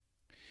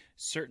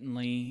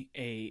Certainly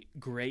a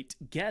great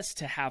guest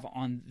to have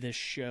on this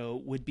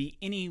show would be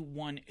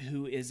anyone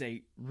who is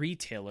a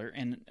retailer,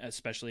 and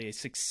especially a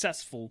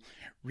successful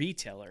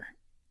retailer.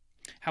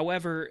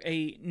 However,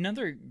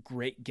 another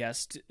great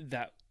guest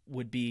that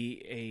would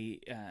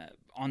be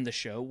on the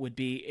show would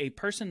be a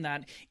person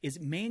that is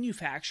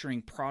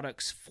manufacturing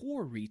products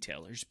for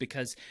retailers,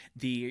 because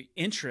the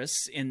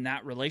interests in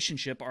that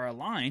relationship are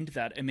aligned,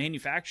 that a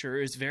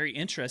manufacturer is very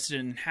interested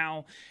in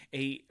how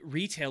a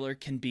retailer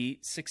can be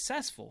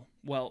successful.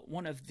 Well,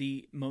 one of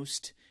the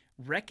most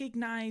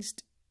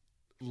recognized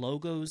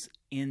logos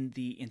in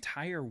the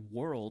entire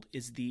world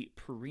is the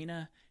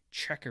Purina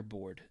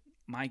checkerboard.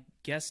 My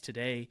guest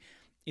today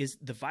is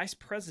the Vice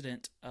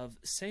President of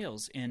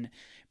Sales in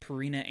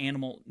Purina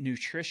Animal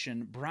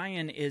Nutrition.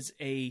 Brian is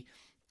an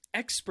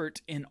expert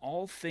in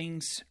all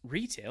things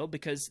retail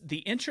because the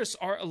interests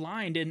are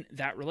aligned in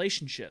that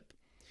relationship.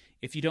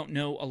 If you don't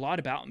know a lot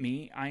about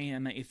me, I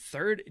am a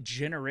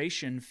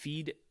third-generation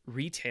feed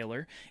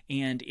retailer,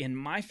 and in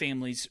my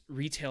family's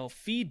retail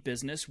feed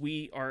business,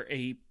 we are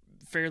a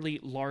fairly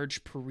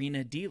large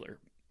Purina dealer.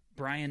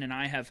 Brian and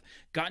I have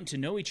gotten to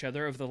know each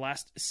other over the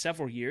last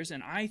several years,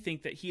 and I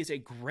think that he is a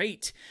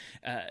great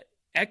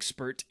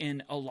expert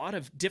in a lot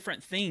of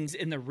different things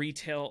in the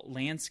retail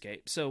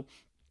landscape. So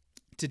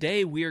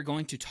today we are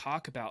going to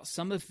talk about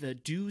some of the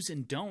do's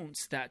and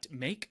don'ts that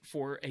make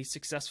for a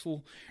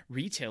successful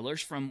retailer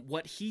from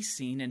what he's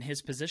seen in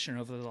his position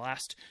over the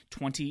last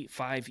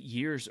 25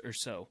 years or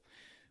so.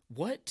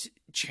 What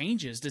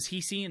changes does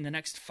he see in the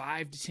next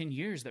 5 to 10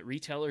 years that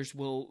retailers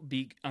will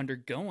be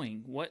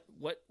undergoing? What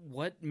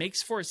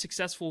makes for a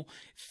successful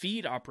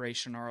feed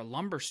operation, or a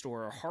lumber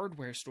store or a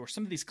hardware store?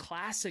 Some of these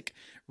classic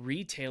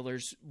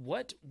retailers,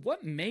 what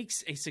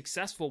makes a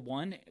successful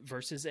one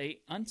versus a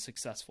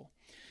unsuccessful?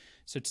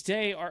 So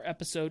today our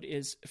episode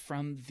is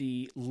from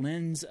the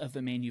lens of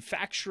a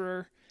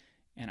manufacturer,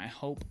 and I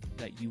hope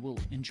that you will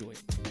enjoy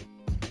it.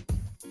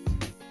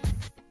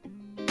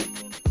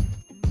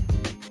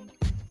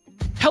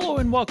 Hello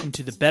and welcome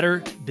to the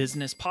Better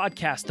Business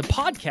Podcast, the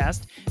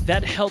podcast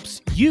that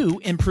helps you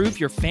improve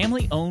your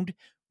family-owned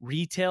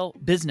retail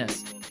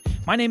business.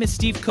 My name is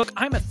Steve Cook.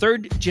 I'm a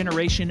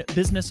third-generation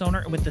business owner,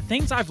 and with the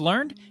things I've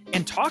learned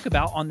and talk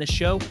about on this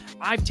show,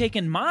 I've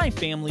taken my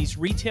family's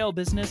retail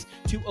business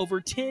to over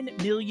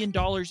 $10 million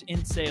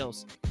in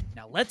sales.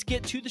 Now let's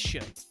get to the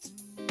show.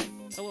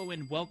 Hello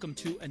and welcome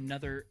to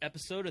another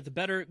episode of the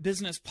Better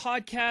Business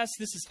Podcast.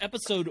 This is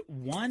episode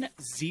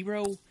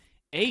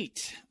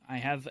 108. I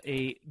have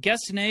a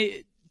guest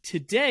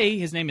today.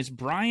 His name is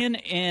Brian,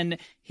 and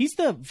he's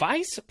the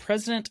Vice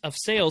President of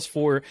Sales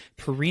for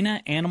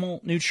Purina Animal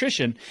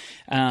Nutrition.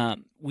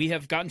 We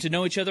have gotten to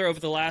know each other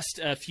over the last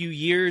few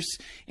years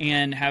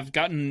and have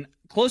gotten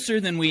closer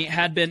than we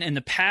had been in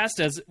the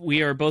past, as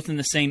we are both in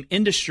the same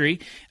industry.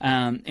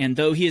 And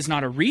though he is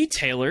not a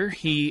retailer,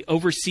 he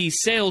oversees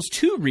sales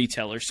to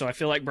retailers. So I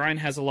feel like Brian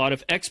has a lot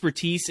of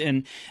expertise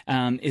and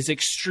is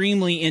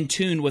extremely in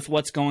tune with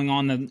what's going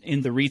on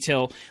in the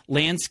retail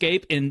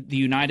landscape in the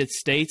United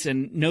States,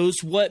 and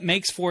knows what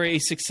makes for a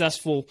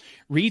successful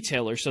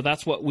retailer. So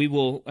that's what we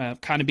will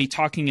kind of be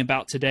talking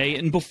about today.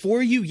 And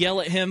before you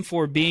yell at him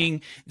for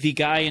being the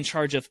guy in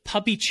charge of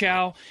Puppy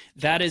Chow,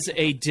 that is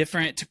a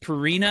different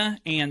Purina.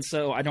 And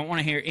so I don't want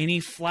to hear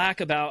any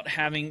flack about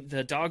having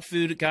the dog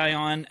food guy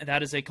on.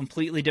 That is a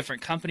completely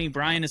different company.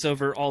 Brian is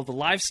over all the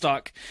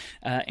livestock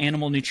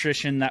animal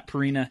nutrition that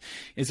Purina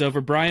is over.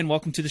 Brian,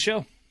 welcome to the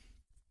show.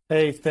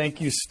 Hey, thank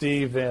you,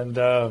 Steve,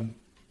 and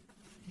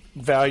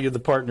value the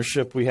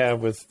partnership we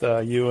have with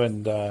you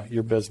and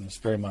your business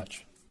very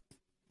much.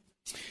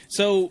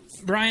 So,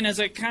 Brian, as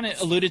I kind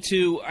of alluded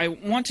to, I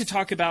want to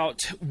talk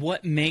about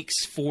what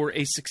makes for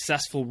a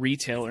successful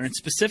retailer, and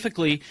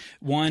specifically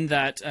one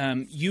that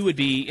you would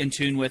be in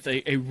tune with,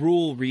 a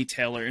rural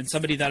retailer, and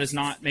somebody that is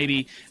not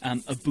maybe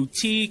a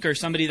boutique or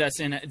somebody that's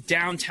in a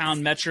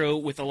downtown metro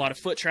with a lot of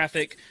foot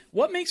traffic.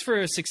 What makes for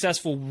a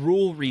successful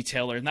rural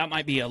retailer? And that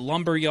might be a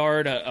lumber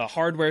yard, a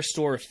hardware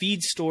store, a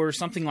feed store,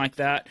 something like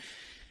that.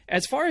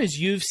 As far as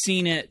you've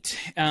seen it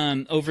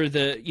over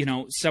the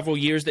several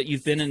years that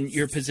you've been in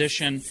your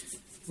position,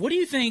 what do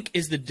you think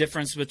is the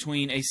difference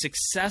between a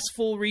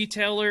successful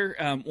retailer,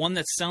 one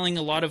that's selling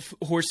a lot of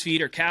horse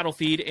feed or cattle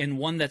feed, and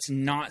one that's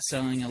not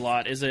selling a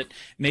lot? Is it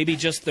maybe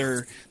just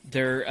their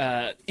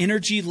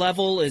energy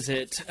level? Is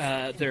it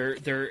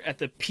they're at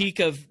the peak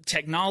of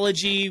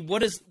technology?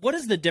 What is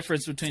the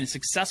difference between a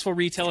successful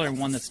retailer and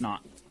one that's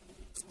not?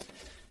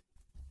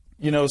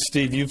 You know,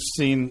 Steve, you've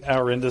seen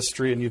our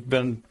industry, and you've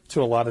been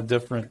to a lot of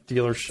different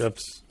dealerships,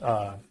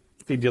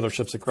 feed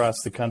dealerships across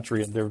the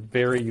country, and they're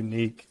very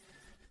unique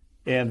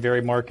and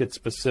very market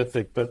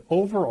specific. But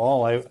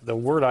overall, the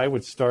word I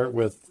would start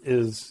with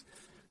is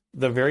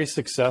the very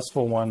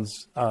successful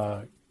ones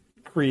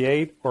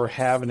create or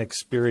have an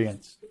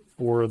experience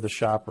for the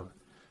shopper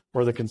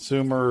or the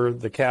consumer,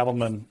 the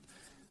cattleman,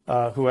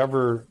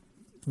 whoever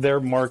their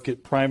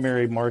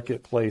primary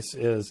marketplace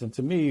is. And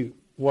to me,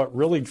 what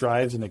really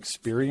drives an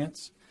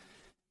experience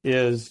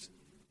is,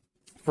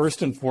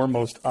 first and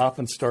foremost,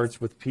 often starts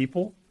with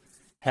people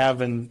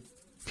having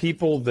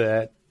people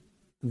that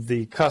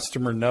the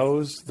customer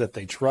knows, that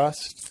they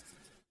trust,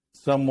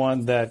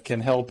 someone that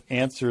can help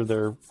answer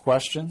their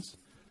questions.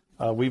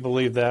 We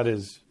believe that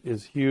is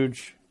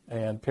huge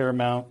and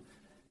paramount.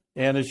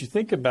 And as you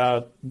think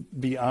about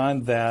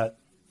beyond that,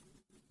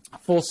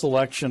 full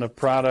selection of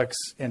products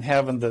and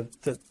having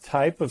the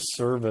type of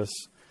service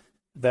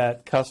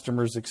that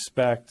customers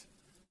expect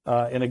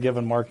in a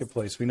given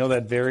marketplace. We know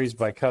that varies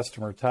by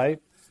customer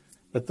type,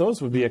 but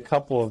those would be a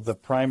couple of the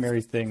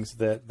primary things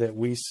that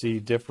we see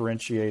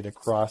differentiate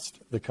across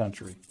the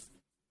country.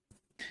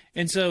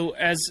 And so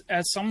as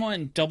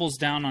someone doubles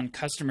down on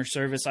customer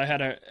service, I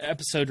had an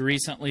episode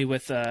recently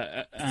with,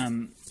 at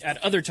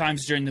other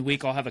times during the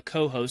week, I'll have a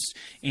co-host,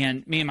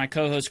 and me and my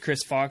co-host,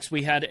 Chris Fox,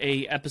 we had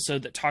a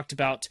episode that talked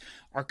about,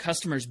 are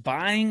customers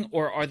buying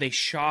or are they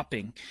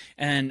shopping?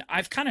 And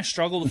I've kind of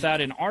struggled with that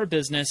in our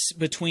business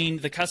between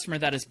the customer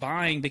that is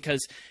buying,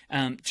 because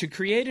to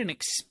create an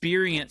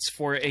experience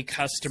for a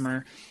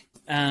customer,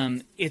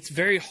 it's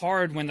very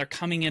hard when they're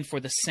coming in for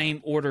the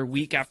same order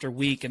week after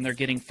week and they're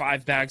getting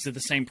 5 bags of the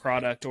same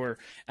product or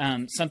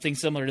something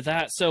similar to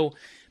that. So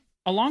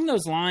along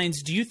those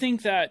lines, do you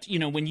think that,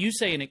 when you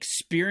say an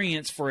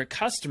experience for a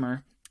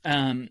customer,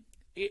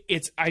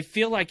 I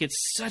feel like it's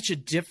such a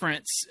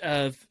difference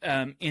of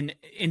in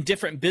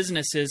different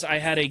businesses. I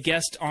had a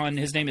guest on,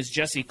 his name is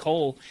Jesse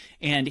Cole,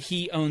 and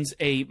he owns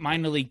a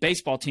minor league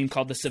baseball team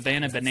called the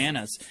Savannah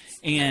Bananas.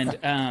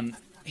 And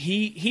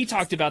he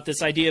talked about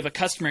this idea of a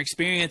customer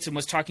experience and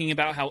was talking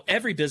about how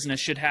every business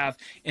should have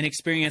an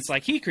experience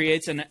like he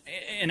creates. And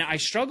I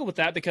struggle with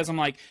that because I'm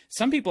like,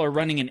 some people are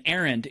running an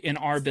errand in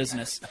our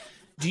business.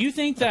 Do you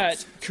think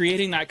that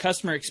creating that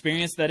customer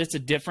experience, that it's a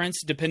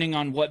difference depending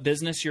on what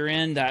business you're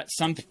in, that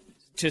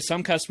to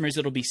some customers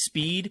it'll be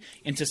speed,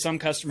 and to some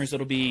customers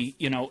it'll be,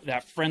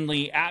 that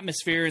friendly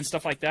atmosphere and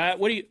stuff like that?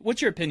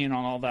 What's your opinion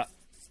on all that?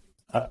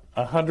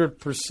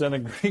 100%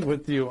 agree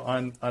with you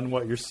on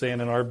what you're saying.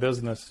 In our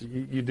business,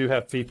 you do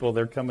have people,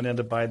 they're coming in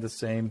to buy the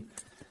same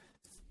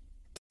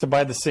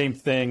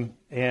thing.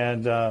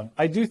 And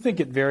I do think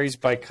it varies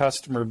by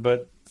customer,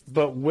 but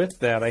with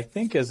that, I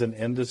think as an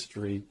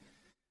industry,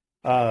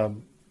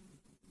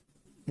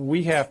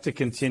 we have to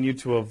continue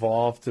to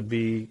evolve to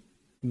be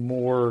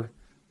more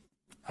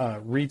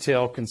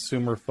retail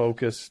consumer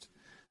focused.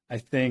 I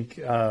think,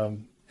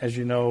 as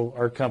you know,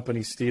 our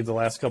company, Steve, the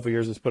last couple of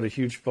years has put a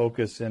huge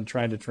focus in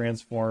trying to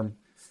transform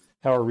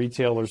how our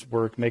retailers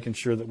work, making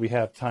sure that we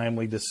have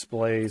timely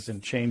displays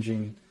and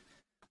changing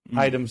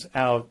items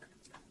out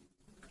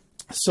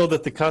so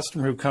that the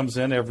customer who comes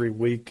in every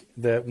week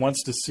that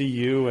wants to see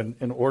you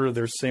and order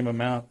their same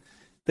amount,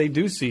 they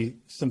do see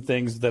some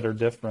things that are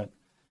different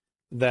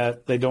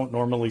that they don't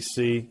normally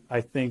see.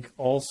 I think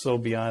also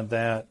beyond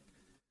that,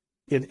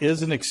 it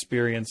is an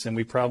experience, and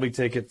we probably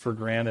take it for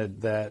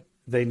granted that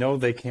they know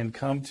they can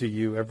come to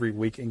you every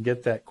week and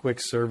get that quick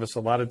service.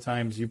 A lot of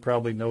times you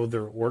probably know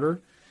their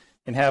order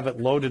and have it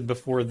loaded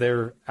before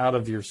they're out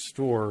of your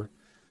store,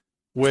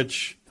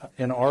 which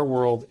in our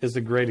world is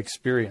a great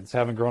experience.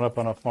 Having grown up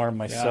on a farm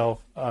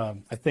myself,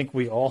 I think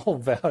we all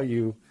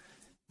value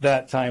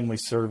that timely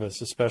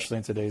service, especially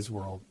in today's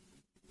world.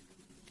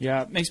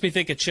 Yeah, it makes me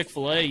think of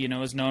Chick-fil-A,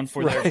 is known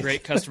for their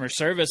great customer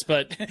service,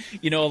 but,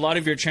 a lot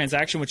of your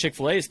transaction with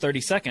Chick-fil-A is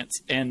 30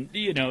 seconds. And,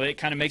 it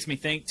kind of makes me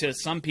think, to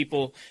some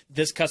people,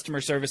 this customer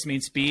service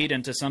means speed,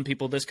 and to some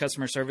people, this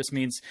customer service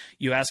means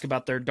you ask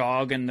about their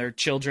dog and their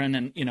children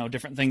and,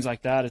 different things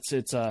like that.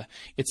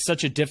 It's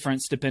such a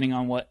difference depending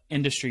on what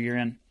industry you're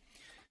in.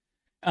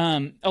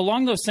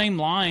 Along those same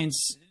lines,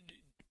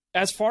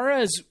 as far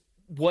as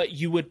what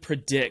you would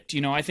predict,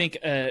 I think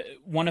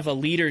one of a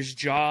leader's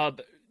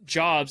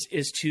jobs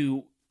is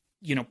to,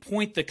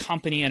 point the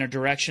company in a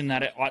direction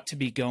that it ought to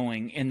be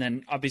going. And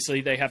then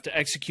obviously they have to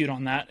execute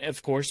on that,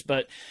 of course.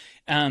 But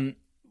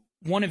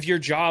one of your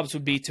jobs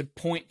would be to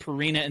point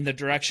Purina in the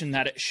direction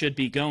that it should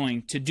be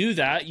going. To do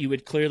that, you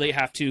would clearly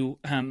have to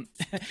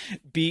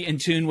be in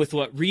tune with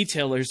what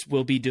retailers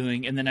will be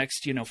doing in the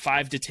next,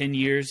 5 to 10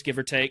 years, give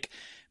or take.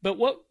 But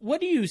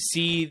what do you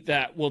see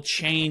that will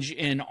change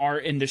in our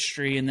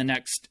industry in the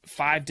next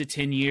 5 to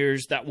 10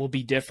 years that will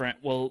be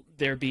different? Will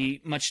there be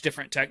much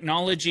different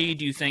technology?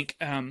 Do you think,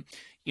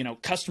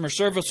 customer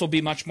service will be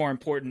much more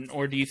important?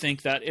 Or do you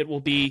think that it will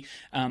be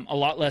a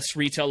lot less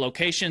retail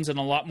locations and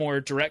a lot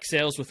more direct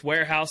sales with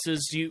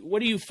warehouses?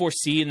 What do you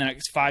foresee in the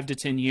next 5 to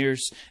 10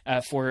 years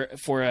for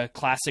a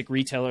classic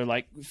retailer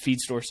like feed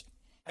stores?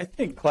 I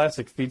think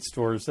classic feed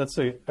stores, that's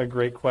a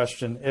great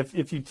question.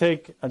 If you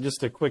take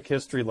just a quick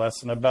history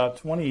lesson, about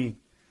 30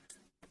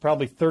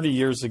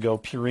 years ago,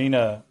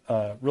 Purina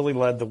really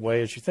led the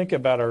way. As you think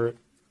about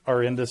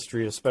our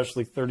industry,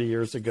 especially 30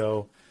 years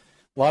ago,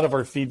 a lot of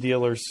our feed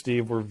dealers,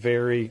 Steve, were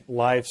very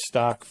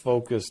livestock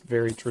focused,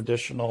 very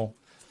traditional.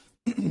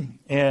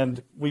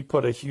 And we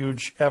put a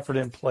huge effort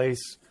in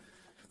place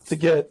to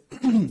get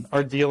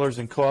our dealers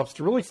and co-ops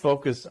to really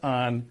focus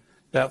on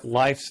that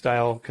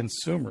lifestyle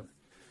consumer.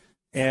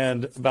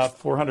 And about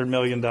 $400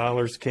 million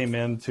came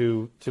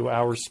into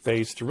our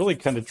space to really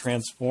kind of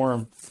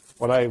transform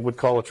what I would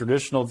call a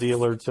traditional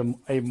dealer to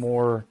a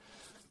more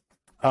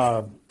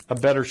a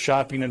better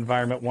shopping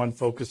environment, one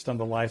focused on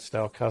the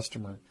lifestyle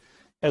customer.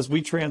 As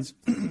we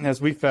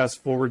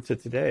fast forward to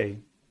today,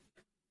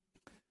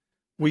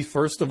 we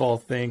first of all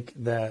think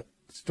that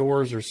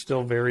stores are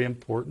still very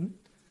important.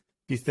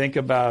 If you think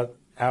about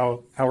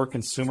our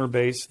consumer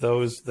base,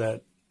 those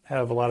that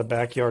have a lot of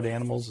backyard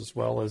animals as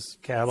well as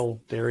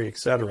cattle, dairy, et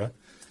cetera,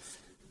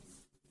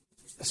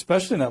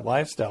 especially in that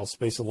lifestyle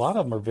space, a lot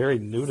of them are very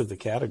new to the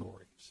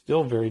category,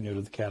 still very new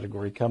to the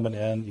category, coming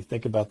in. You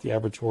think about the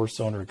average horse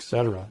owner, et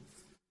cetera.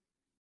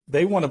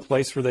 They want a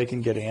place where they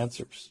can get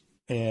answers.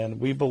 And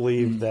we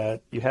believe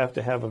that you have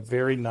to have a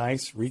very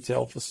nice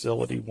retail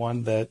facility,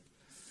 one that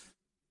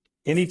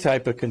any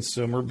type of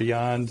consumer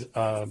beyond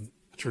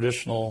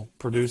traditional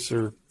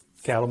producer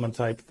cattleman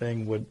type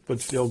thing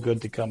would feel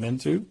good to come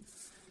into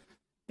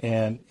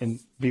and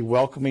be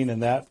welcoming in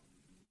that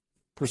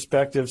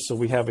perspective. So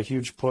we have a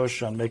huge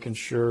push on making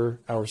sure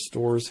our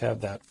stores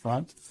have that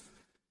front.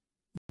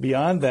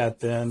 Beyond that,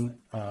 then,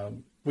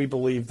 we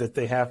believe that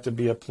they have to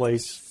be a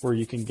place where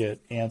you can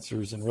get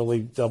answers and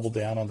really double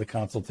down on the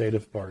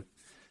consultative part.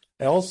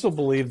 I also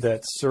believe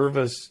that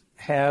service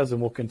has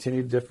and will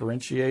continue to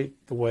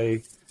differentiate the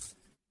way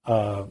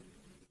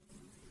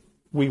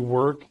we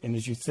work. And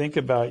as you think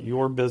about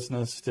your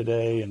business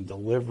today, and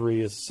delivery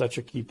is such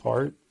a key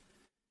part,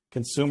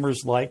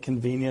 consumers like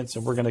convenience,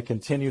 and we're going to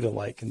continue to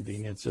like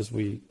convenience as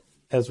we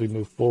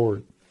move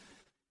forward.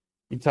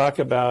 You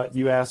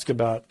ask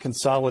about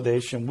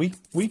consolidation. We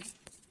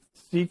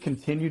see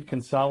continued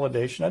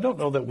consolidation. I don't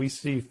know that we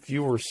see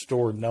fewer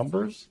store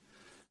numbers,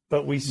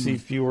 but we see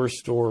fewer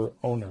store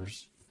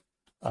owners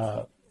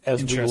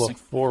as we look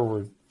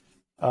forward.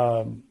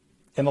 And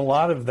a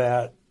lot of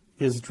that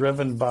is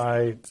driven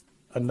by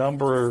a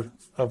number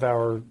of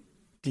our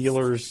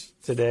dealers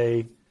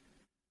today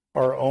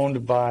are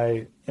owned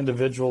by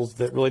individuals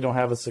that really don't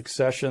have a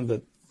succession,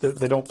 that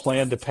they don't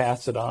plan to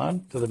pass it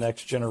on to the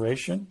next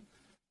generation.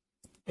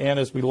 And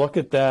as we look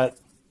at that,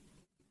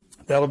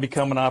 that'll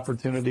become an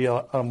opportunity,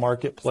 a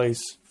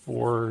marketplace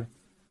for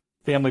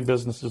family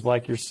businesses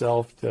like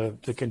yourself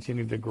to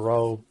continue to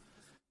grow.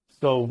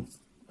 So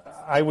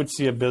I would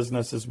see a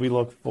business as we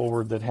look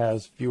forward that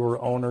has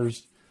fewer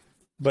owners,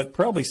 but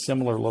probably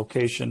similar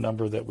location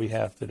number that we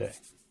have today,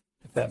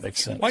 if that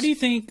makes sense. Why do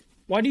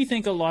you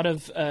think a lot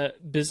of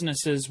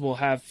businesses will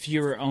have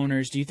fewer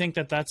owners? Do you think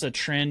that that's a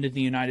trend in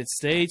the United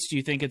States? Do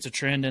you think it's a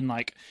trend in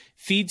like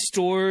feed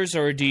stores,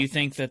 or do you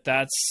think that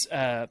that's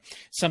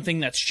something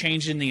that's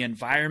changed in the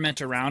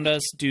environment around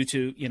us due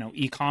to,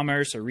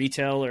 e-commerce or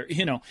retail, or,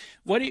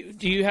 what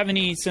do you have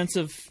any sense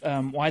of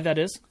why that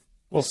is?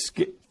 Well,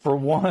 for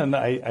one,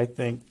 I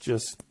think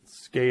just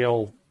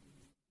scale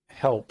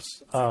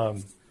helps.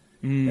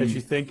 As you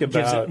think about,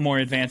 gives it more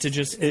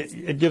advantages.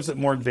 It gives it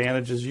more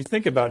advantages. You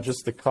think about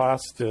just the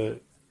cost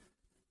to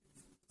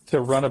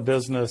run a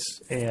business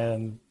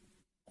and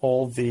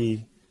all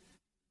the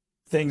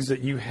things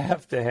that you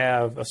have to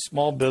have. A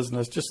small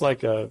business, just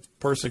like a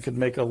person could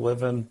make a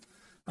living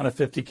on a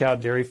 50-cow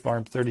dairy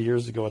farm 30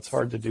 years ago, it's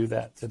hard to do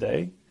that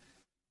today.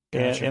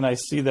 Gotcha. And I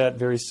see that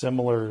very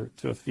similar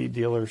to a feed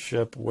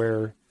dealership,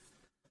 where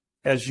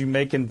as you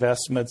make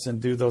investments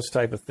and do those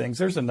type of things,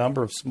 there's a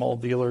number of small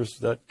dealers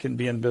that can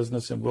be in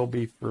business and will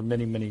be for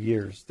many, many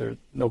years. There's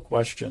no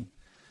question.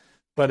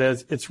 But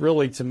as it's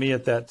really, to me,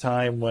 at that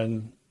time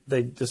when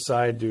they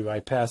decide, do I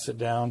pass it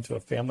down to a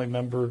family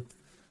member,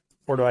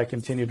 or do I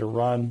continue to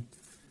run,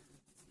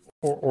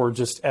 or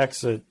just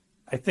exit?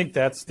 I think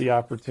that's the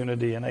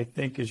opportunity. And I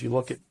think as you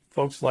look at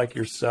folks like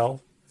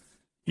yourself,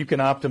 you can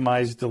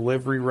optimize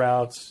delivery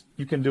routes.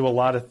 You can do a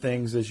lot of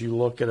things as you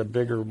look at a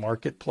bigger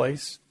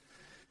marketplace,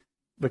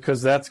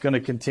 because that's going to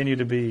continue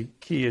to be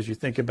key as you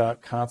think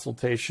about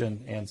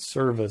consultation and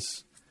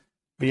service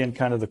being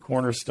kind of the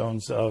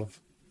cornerstones of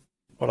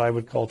what I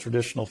would call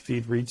traditional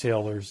feed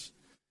retailers.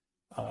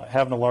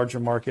 Having a larger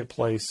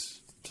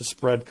marketplace to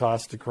spread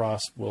cost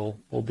across will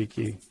be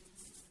key.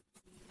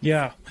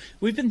 Yeah,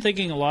 we've been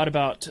thinking a lot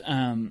about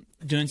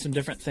doing some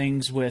different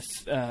things with,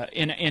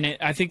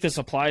 I think this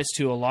applies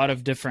to a lot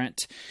of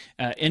different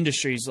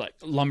industries like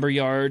lumber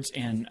yards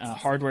and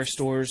hardware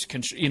stores,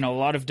 a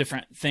lot of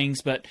different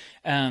things. But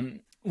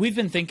we've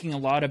been thinking a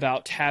lot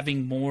about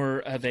having more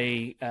of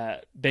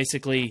a,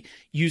 basically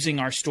using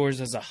our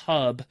stores as a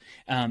hub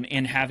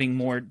and having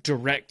more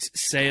direct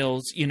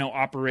sales,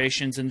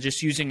 operations, and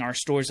just using our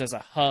stores as a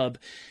hub.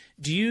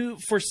 Do you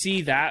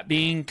foresee that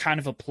being kind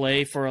of a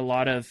play for a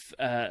lot of,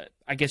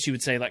 I guess you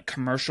would say, like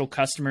commercial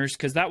customers?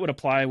 Because that would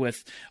apply with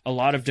a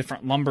lot of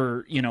different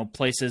lumber,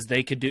 places.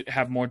 They could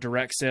have more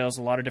direct sales.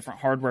 A lot of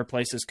different hardware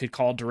places could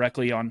call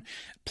directly on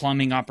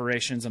plumbing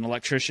operations and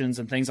electricians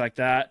and things like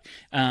that.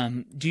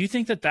 Do you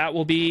think that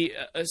will be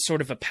a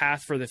sort of a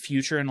path for the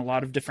future in a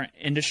lot of different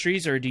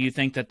industries? Or do you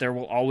think that there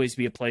will always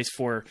be a place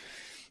for,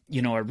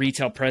 a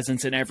retail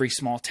presence in every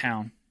small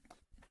town?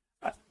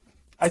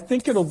 I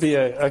think it'll be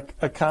a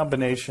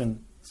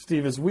combination,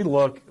 Steve. As we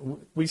look,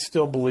 we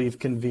still believe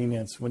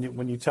convenience.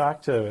 When you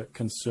talk to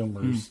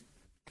consumers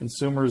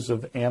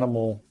of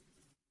animal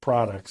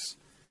products,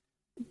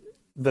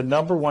 the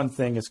number one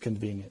thing is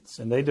convenience,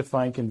 and they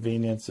define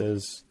convenience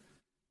as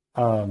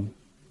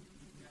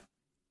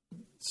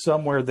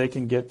somewhere they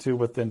can get to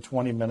within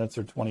 20 minutes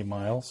or 20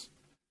 miles.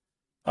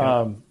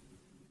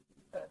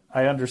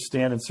 I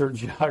understand in certain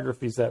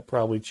geographies that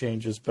probably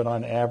changes, but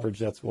on average,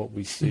 that's what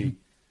we see.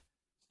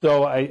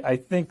 So I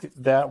think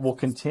that will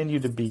continue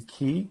to be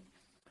key.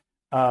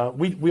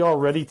 We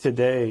already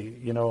today,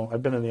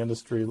 I've been in the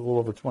industry a little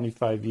over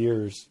 25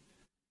 years.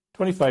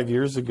 25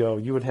 years ago,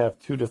 you would have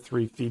 2 to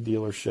 3 feed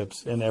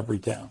dealerships in every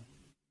town.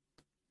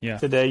 Yeah.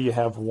 Today, you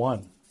have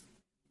one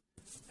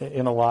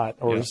in a lot,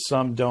 or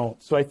some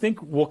don't. So I think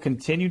we'll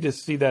continue to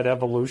see that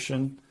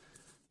evolution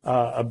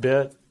a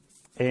bit.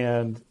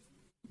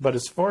 But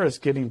as far as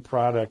getting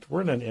product,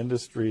 we're in an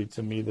industry,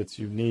 to me, that's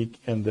unique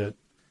in that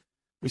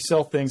we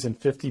sell things in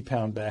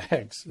 50-pound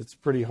bags. It's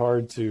pretty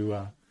hard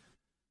to,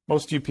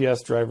 most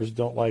UPS drivers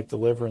don't like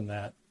delivering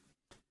that.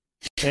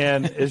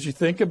 And as you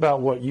think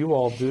about what you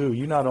all do,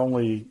 you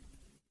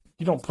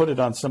don't put it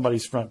on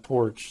somebody's front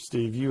porch,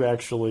 Steve. You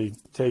actually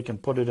take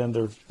and put it in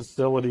their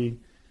facility.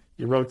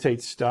 You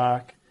rotate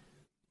stock.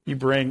 You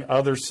bring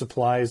other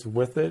supplies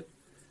with it.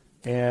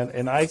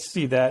 And I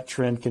see that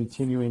trend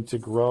continuing to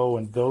grow.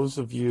 And those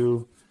of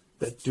you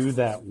that do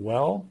that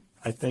well,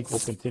 I think will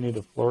continue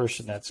to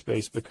flourish in that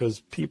space, because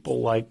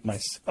people like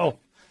myself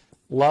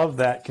love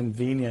that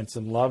convenience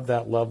and love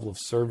that level of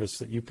service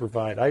that you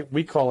provide.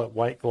 We call it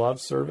white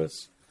glove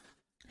service.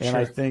 And Sure.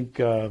 I think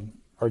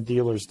our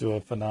dealers do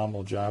a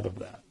phenomenal job of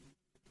that.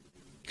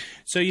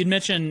 So you'd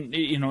mentioned,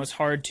 it's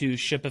hard to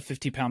ship a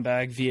 50-pound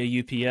bag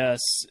via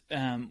UPS,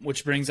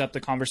 which brings up the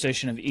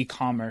conversation of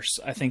e-commerce.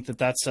 I think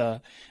that's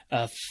a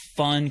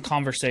fun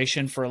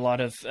conversation for a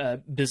lot of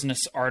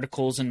business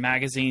articles and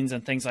magazines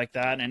and things like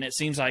that. And it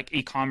seems like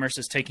e-commerce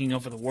is taking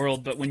over the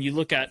world. But when you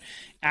look at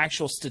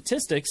actual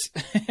statistics,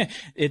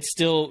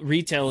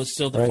 retail is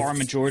still the far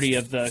majority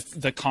of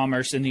the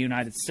commerce in the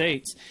United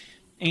States.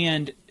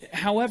 And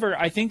however,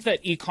 I think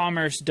that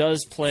e-commerce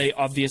does play,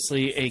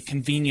 obviously, a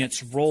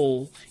convenience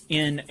role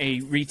in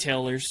a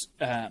retailer's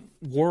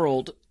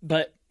world.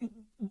 But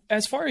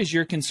as far as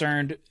you're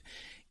concerned,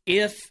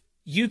 if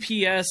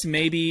UPS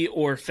maybe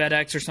or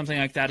FedEx or something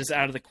like that is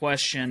out of the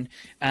question,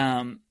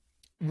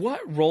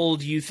 what role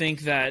do you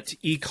think that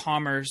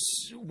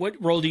what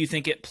role do you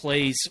think it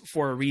plays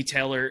for a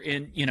retailer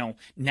in,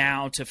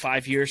 now to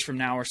 5 years from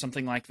now or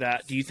something like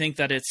that? Do you think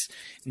that it's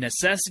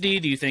necessity?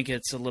 Do you think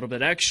it's a little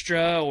bit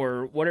extra,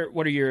 or what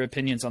are your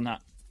opinions on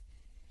that?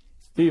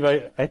 Steve,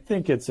 I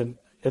think it's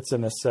a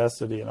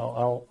necessity, and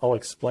I'll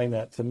explain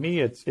that. To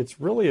me,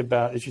 it's really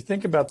about, as you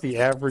think about the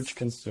average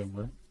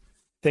consumer,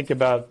 think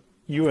about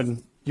you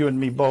and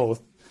me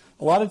both.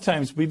 A lot of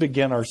times we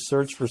begin our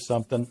search for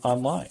something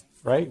online.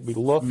 Right? We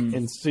look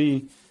and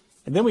see,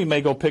 and then we may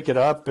go pick it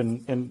up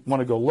and want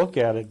to go look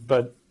at it,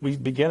 but we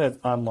begin it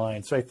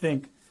online. So I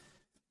think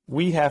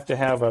we have to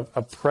have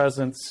a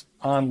presence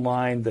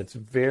online that's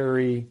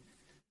very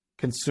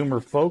consumer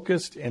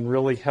focused and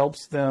really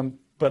helps them,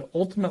 but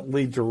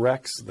ultimately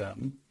directs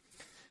them.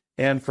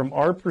 And from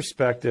our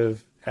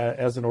perspective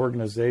as an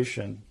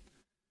organization,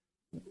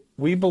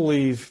 we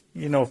believe,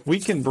 if we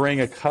can bring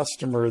a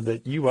customer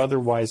that you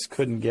otherwise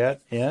couldn't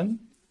get in,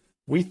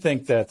 we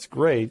think that's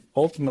great.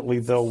 Ultimately,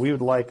 though, we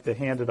would like to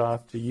hand it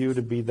off to you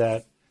to be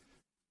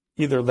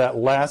either that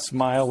last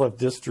mile of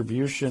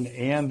distribution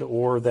and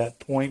or that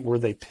point where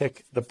they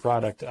pick the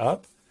product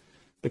up,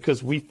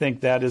 because we think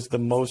that is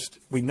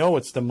we know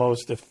it's the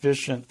most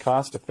efficient,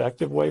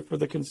 cost-effective way for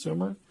the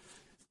consumer,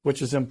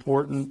 which is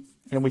important,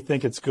 and we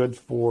think it's good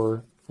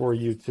for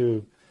you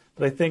too.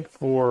 But I think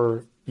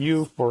for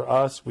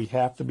us, we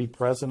have to be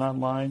present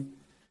online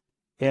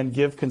and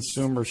give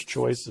consumers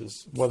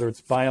choices, whether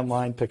it's buy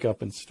online, pick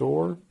up in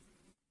store,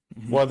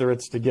 whether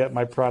it's to get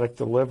my product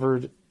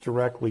delivered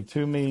directly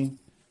to me.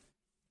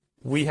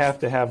 We have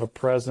to have a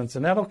presence,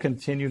 and that'll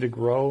continue to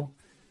grow.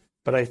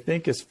 But I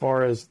think as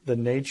far as the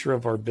nature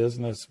of our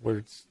business,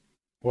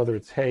 whether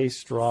it's hay,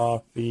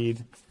 straw,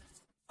 feed,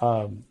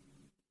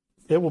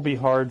 it will be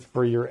hard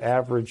for your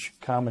average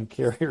common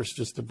carriers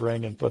just to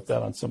bring and put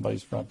that on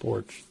somebody's front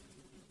porch.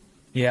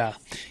 Yeah.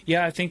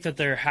 I think that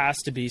there has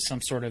to be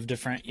some sort of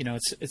different,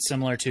 it's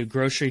similar to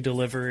grocery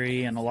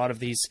delivery and a lot of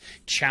these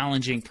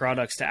challenging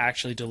products to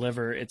actually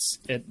deliver.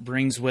 It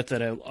brings with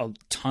it a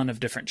ton of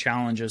different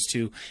challenges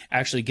to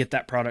actually get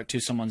that product to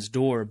someone's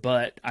door.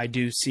 But I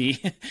do see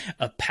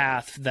a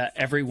path that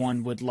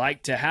everyone would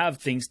like to have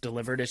things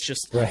delivered. It's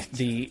just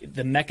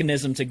the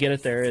mechanism to get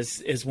it there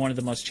is one of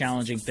the most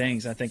challenging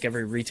things. I think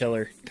every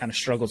retailer kind of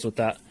struggles with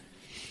that.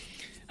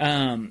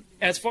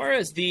 As far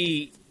as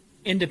the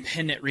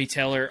independent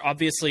retailer,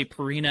 obviously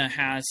Purina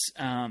has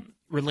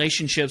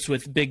relationships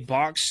with big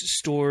box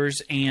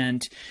stores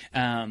and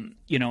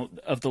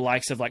of the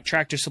likes of like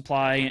Tractor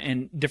Supply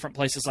and different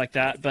places like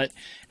that. But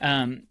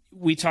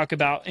we talk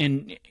about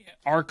in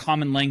our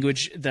common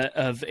language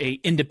of a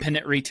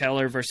independent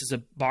retailer versus a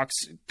box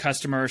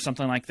customer or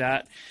something like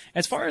that.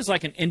 As far as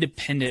like an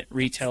independent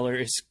retailer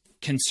is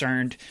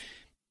concerned,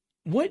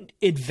 What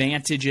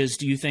advantages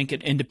do you think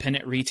an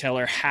independent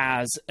retailer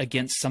has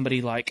against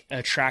somebody like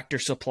a Tractor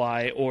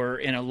Supply, or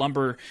in a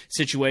lumber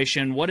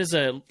situation? What does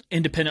a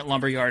independent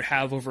lumberyard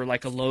have over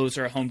like a Lowe's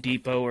or a Home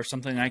Depot or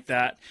something like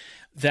that,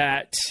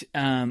 that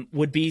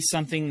would be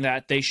something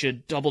that they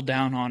should double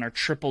down on or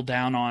triple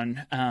down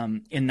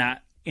on in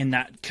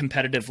that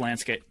competitive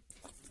landscape?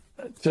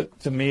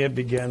 To me, it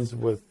begins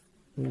with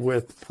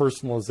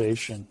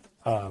personalization.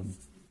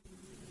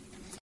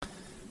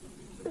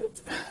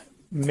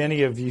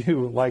 Many of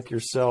you, like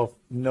yourself,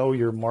 know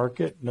your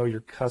market, know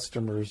your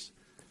customers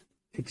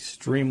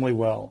extremely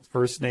well,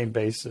 first name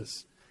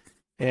basis.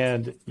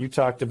 And you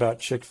talked about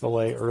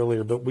Chick-fil-A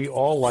earlier, but we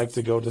all like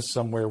to go to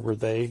somewhere where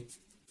they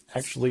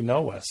actually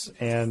know us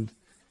and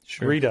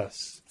greet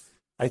us.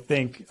 I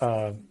think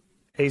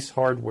Ace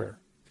Hardware,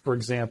 for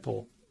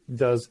example,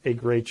 does a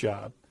great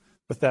job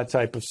with that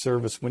type of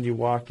service. When you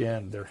walk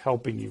in, they're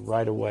helping you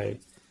right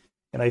away.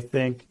 And I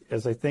think,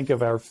 as I think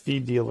of our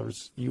feed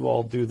dealers, you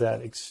all do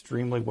that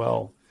extremely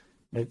well.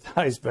 And it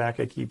ties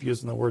back, I keep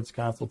using the words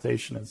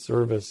consultation and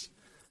service.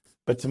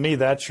 But to me,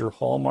 that's your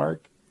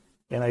hallmark.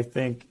 And I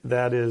think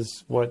that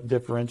is what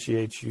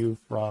differentiates you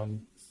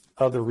from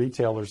other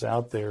retailers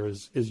out there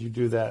is you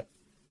do that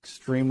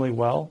extremely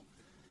well.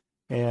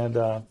 And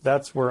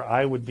that's where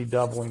I would be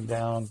doubling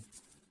down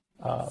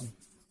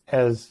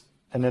as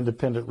an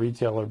independent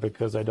retailer,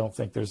 because I don't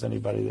think there's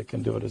anybody that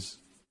can do it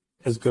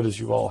as good as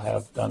you all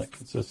have done it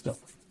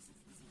consistently.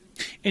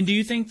 And do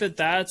you think that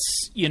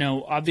that's,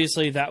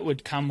 obviously that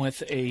would come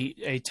with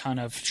a ton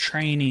of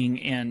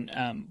training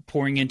and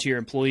pouring into your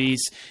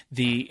employees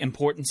the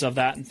importance of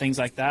that and things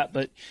like that.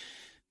 But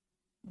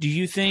do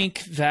you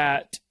think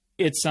that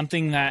it's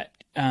something that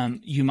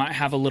you might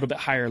have a little bit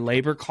higher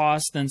labor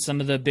costs than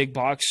some of the big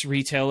box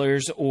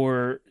retailers,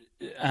 or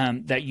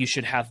that you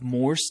should have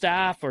more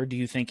staff, or do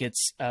you think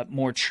it's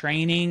more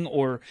training,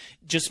 or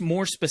just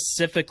more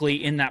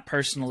specifically in that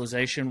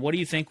personalization? What do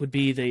you think would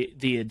be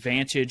the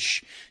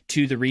advantage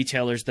to the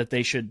retailers that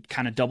they should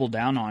kind of double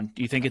down on?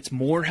 Do you think it's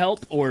more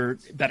help or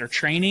better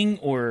training,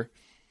 or?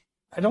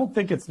 I don't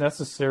think it's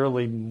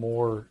necessarily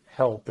more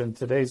help in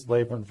today's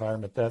labor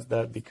environment.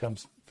 That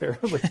becomes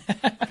fairly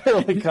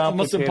complicated.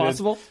 Almost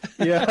impossible.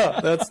 Yeah,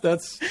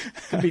 that's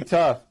could be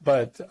tough,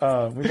 but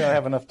we don't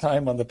have enough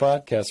time on the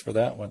podcast for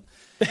that one.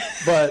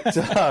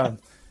 But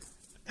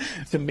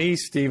to me,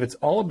 Steve, it's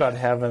all about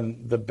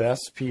having the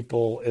best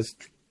people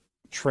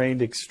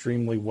trained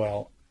extremely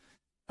well.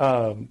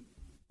 And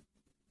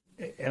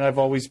I've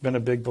always been a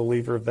big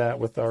believer of that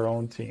with our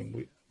own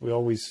team. We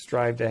always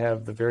strive to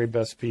have the very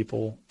best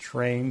people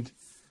trained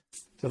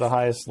to the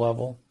highest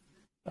level.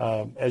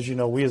 As you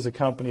know, we as a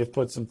company have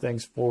put some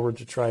things forward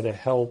to try to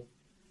help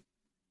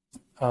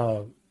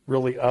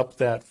really up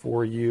that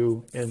for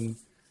you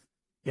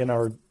in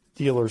our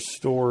dealer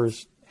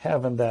stores,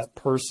 having that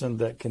person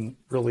that can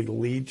really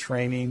lead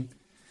training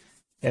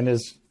and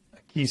is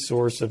a key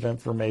source of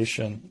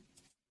information.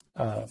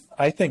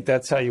 I think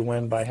that's how you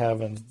win, by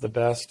having the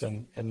best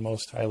and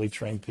most highly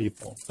trained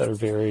people that are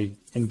very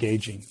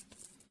engaging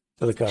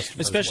to the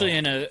customer. Especially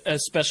in a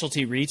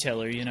specialty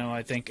retailer,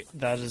 I think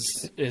that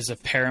is a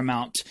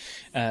paramount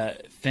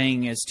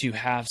thing, is to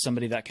have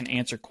somebody that can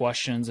answer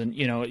questions. And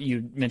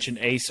you mentioned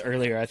Ace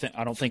earlier.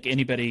 I don't think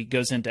anybody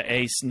goes into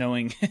Ace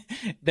knowing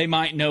they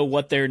might know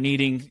what they're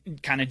needing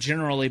kind of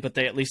generally, but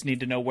they at least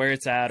need to know where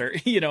it's at. Or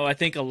I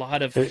think a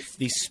lot of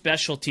these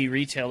specialty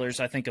retailers,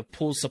 I think of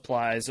pool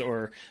supplies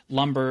or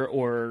lumber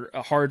or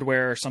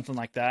hardware or something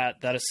like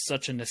that. That is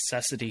such a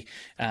necessity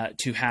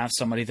to have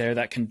somebody there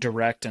that can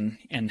direct and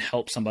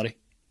help somebody.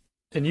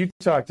 And you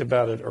talked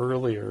about it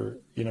earlier.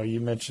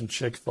 You mentioned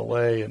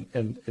Chick-fil-A,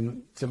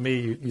 and to me,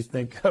 you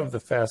think of the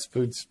fast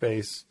food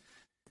space.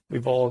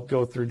 We've all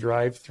go through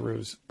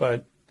drive-throughs,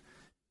 but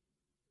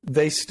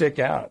they stick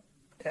out.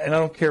 And I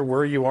don't care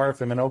where you are,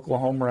 if I'm in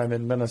Oklahoma or I'm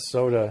in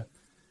Minnesota,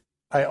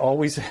 I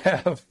always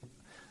have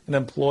an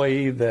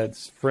employee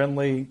that's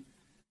friendly,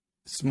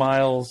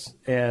 smiles,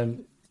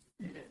 and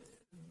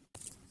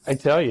I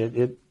tell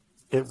you,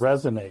 it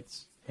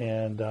resonates.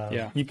 And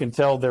you can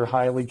tell they're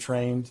highly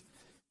trained,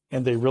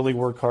 and they really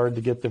work hard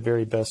to get the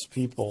very best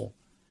people.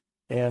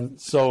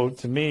 And so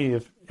to me,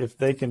 if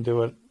they can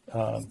do it,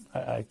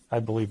 I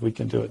believe we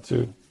can do it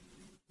too.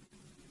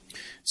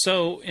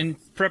 So in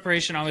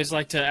preparation, I always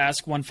like to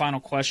ask one final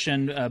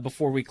question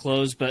before we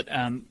close. But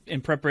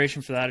in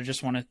preparation for that, I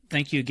just want to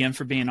thank you again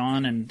for being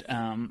on. And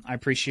I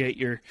appreciate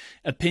your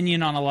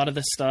opinion on a lot of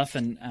this stuff.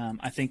 And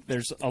I think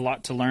there's a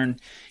lot to learn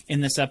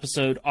in this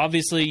episode.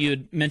 Obviously, you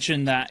had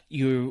mentioned that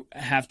you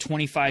have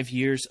 25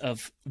 years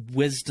of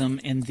wisdom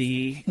in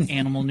the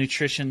animal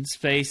nutrition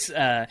space.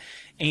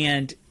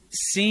 And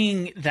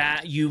seeing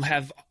that you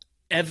have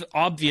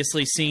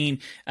obviously seen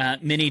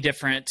many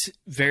different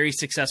very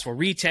successful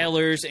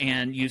retailers,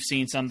 and you've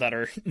seen some that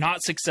are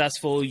not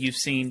successful. You've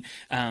seen,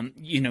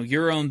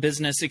 your own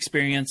business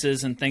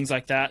experiences and things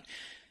like that.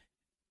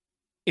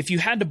 If you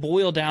had to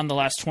boil down the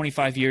last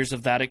 25 years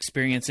of that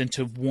experience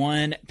into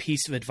one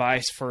piece of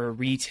advice for a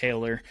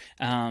retailer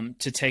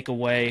to take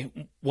away,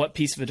 what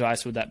piece of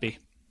advice would that be?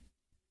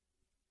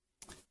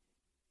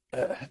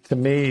 to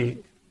me,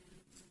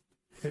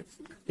 it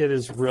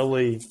is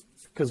really,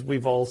 because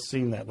we've all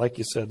seen that, like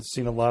you said,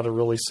 seen a lot of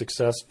really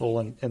successful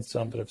and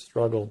some that have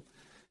struggled.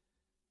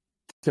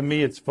 To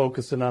me, it's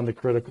focusing on the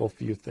critical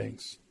few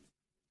things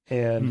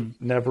and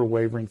never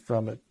wavering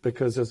from it.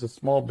 Because as a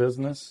small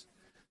business,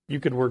 you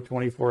could work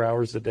 24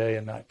 hours a day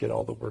and not get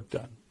all the work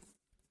done.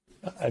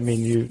 I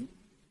mean,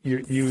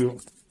 you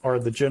are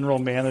the general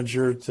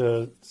manager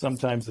to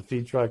sometimes the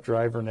feed truck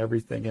driver and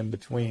everything in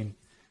between.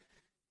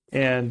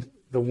 And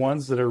the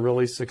ones that are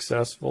really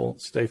successful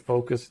stay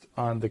focused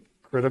on the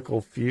critical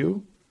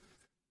few.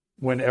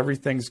 When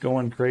everything's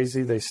going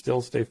crazy, they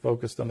still stay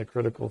focused on the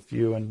critical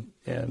few.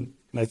 And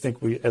I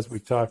think as we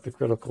talk, the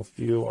critical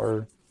few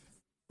are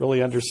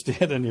really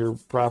understanding your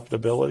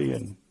profitability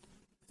and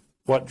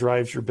what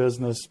drives your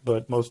business,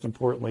 but most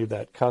importantly,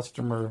 that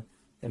customer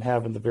and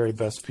having the very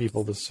best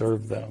people to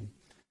serve them.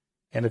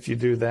 And if you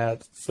do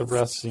that, the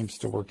rest seems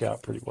to work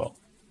out pretty well.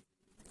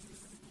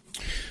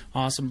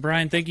 Awesome.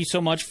 Brian, thank you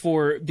so much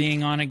for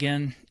being on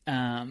again.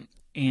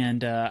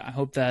 And I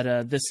hope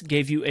that this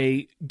gave you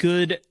a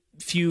good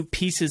few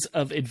pieces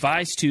of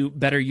advice to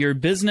better your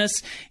business.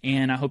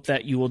 And I hope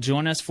that you will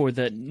join us for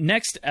the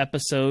next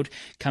episode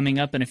coming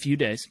up in a few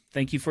days.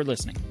 Thank you for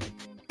listening.